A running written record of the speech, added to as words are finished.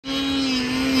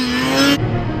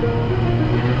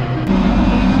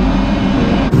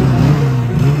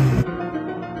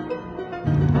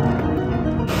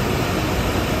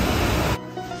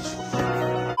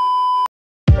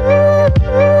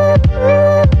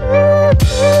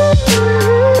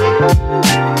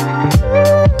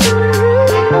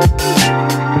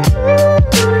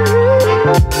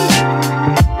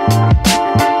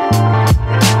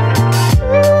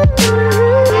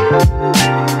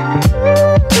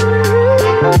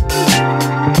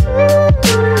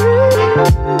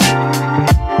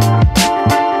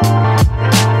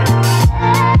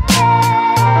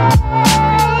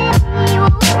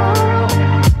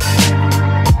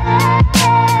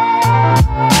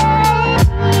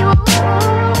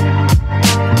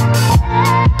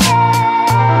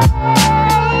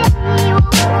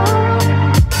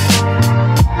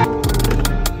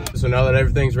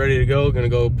go. Gonna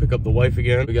go pick up the wife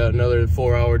again. We got another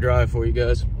 4-hour drive for you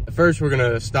guys. At first, we're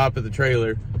gonna stop at the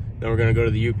trailer. Then we're gonna go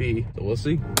to the UP. So we'll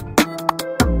see.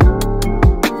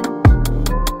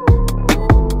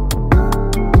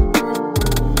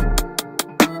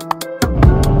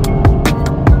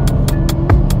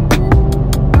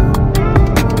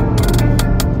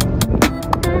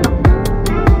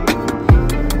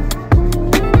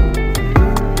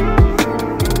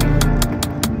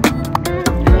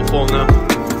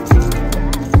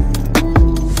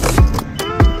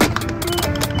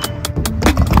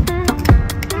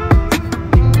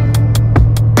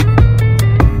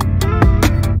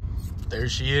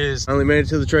 I only made it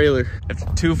to the trailer. After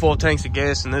 2 full tanks of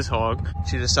gas in this hog,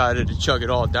 she decided to chug it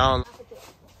all down.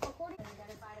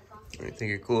 You think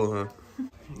you're cool, huh?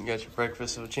 You got your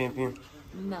breakfast of a champion?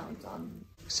 No, it's on.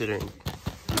 Considering.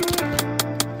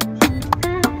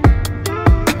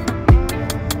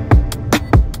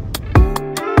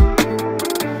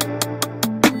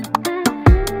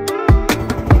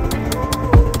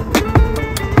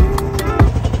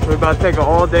 We're about to take an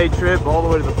all-day trip all the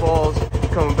way to the falls.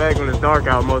 Coming back when it's dark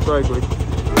out, most likely.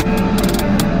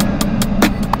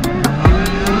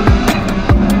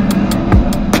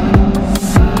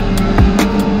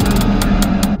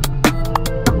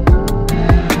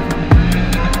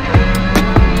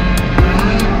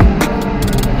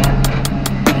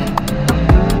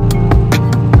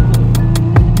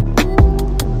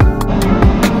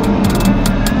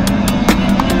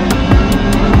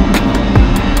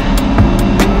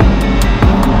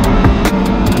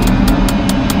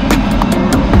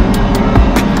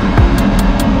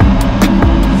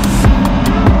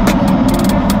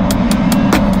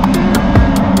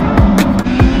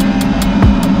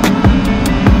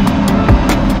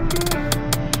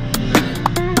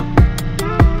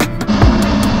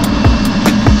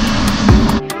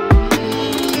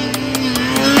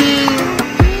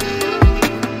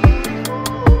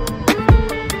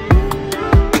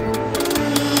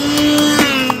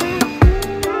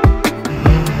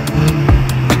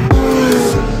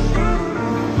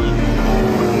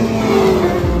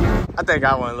 I think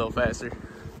I went a little faster.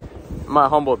 In my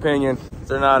humble opinion, if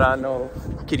they're not, I know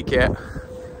kitty cat,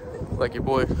 like your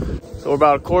boy. So we're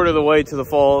about a quarter of the way to the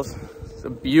falls. It's a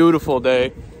beautiful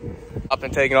day. I've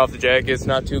been taking off the jacket, it's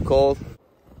not too cold.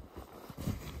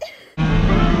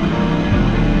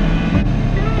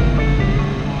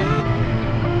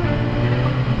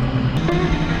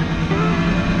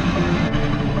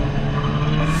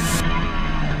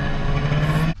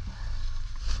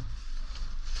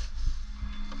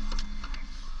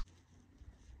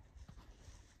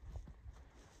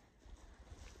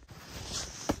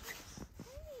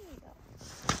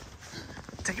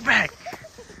 Take it back.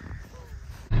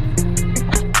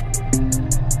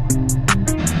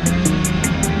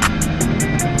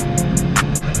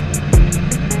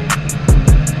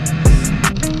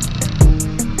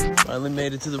 Finally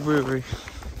made it to the brewery.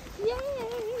 Yay!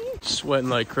 Sweating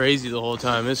like crazy the whole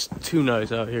time. It's too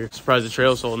nice out here. Surprised the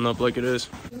trail's holding up like it is.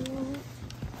 I'm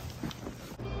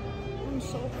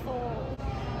so cold.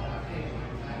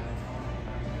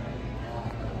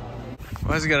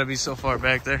 Why's it gotta be so far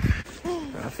back there?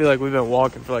 I feel like we've been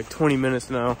walking for like 20 minutes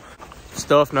now.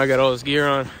 Stuff, and I got all this gear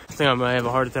on. I think I might have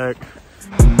a heart attack.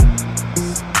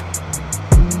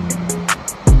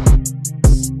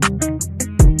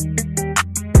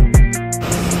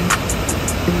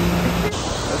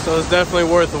 So it's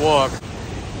definitely worth the walk.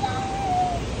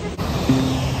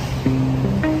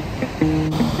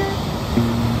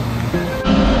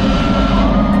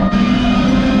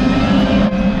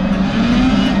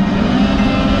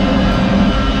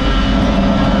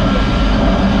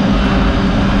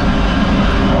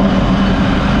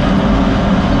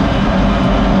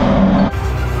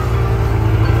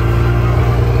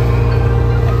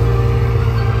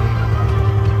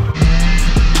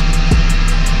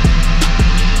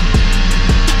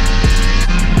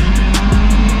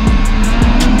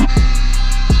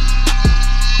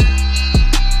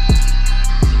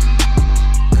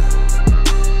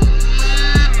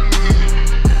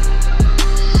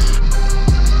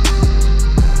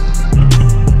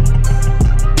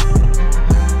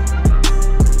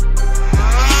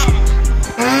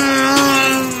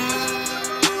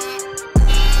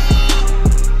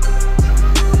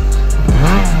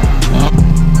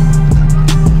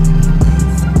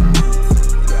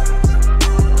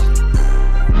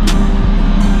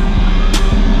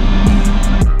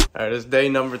 It's day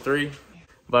number 3.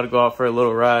 About to go out for a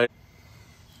little ride.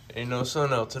 Ain't no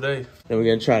sun out today. Then we're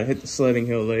gonna try to hit the sledding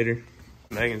hill later.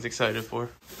 Megan's excited for.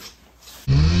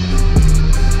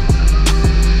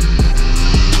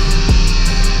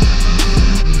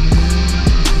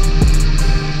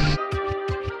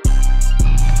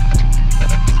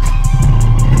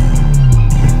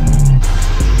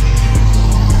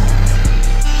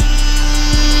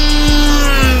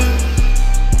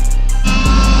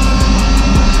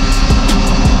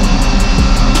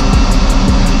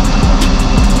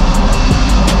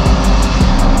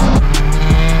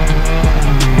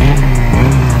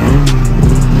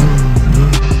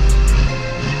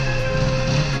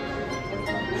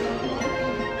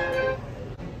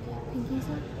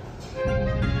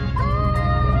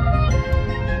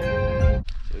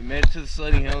 to the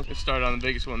sledding hill. Let's start on the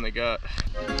biggest one they got.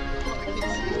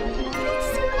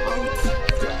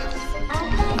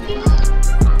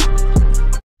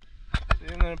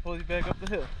 And then it pulls you back up the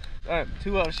hill. Alright,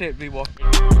 too out of shape to be walking.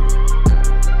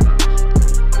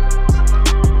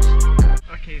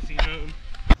 I can't see nothing.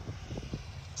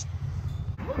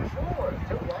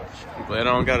 Glad I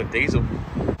don't got a diesel.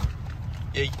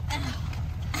 Yeah.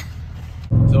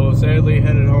 So sadly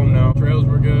headed home now. Trails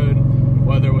were good.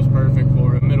 Weather was perfect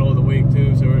for it. Middle of the week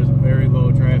too, so there was very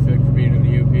low traffic for being in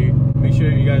the UP. Make sure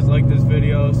you guys like this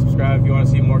video. Subscribe if you want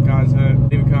to see more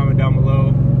content. Leave a comment down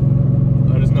below.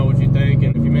 Let us know what you think.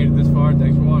 And if you made it this far,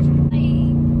 thanks for watching.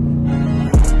 Bye.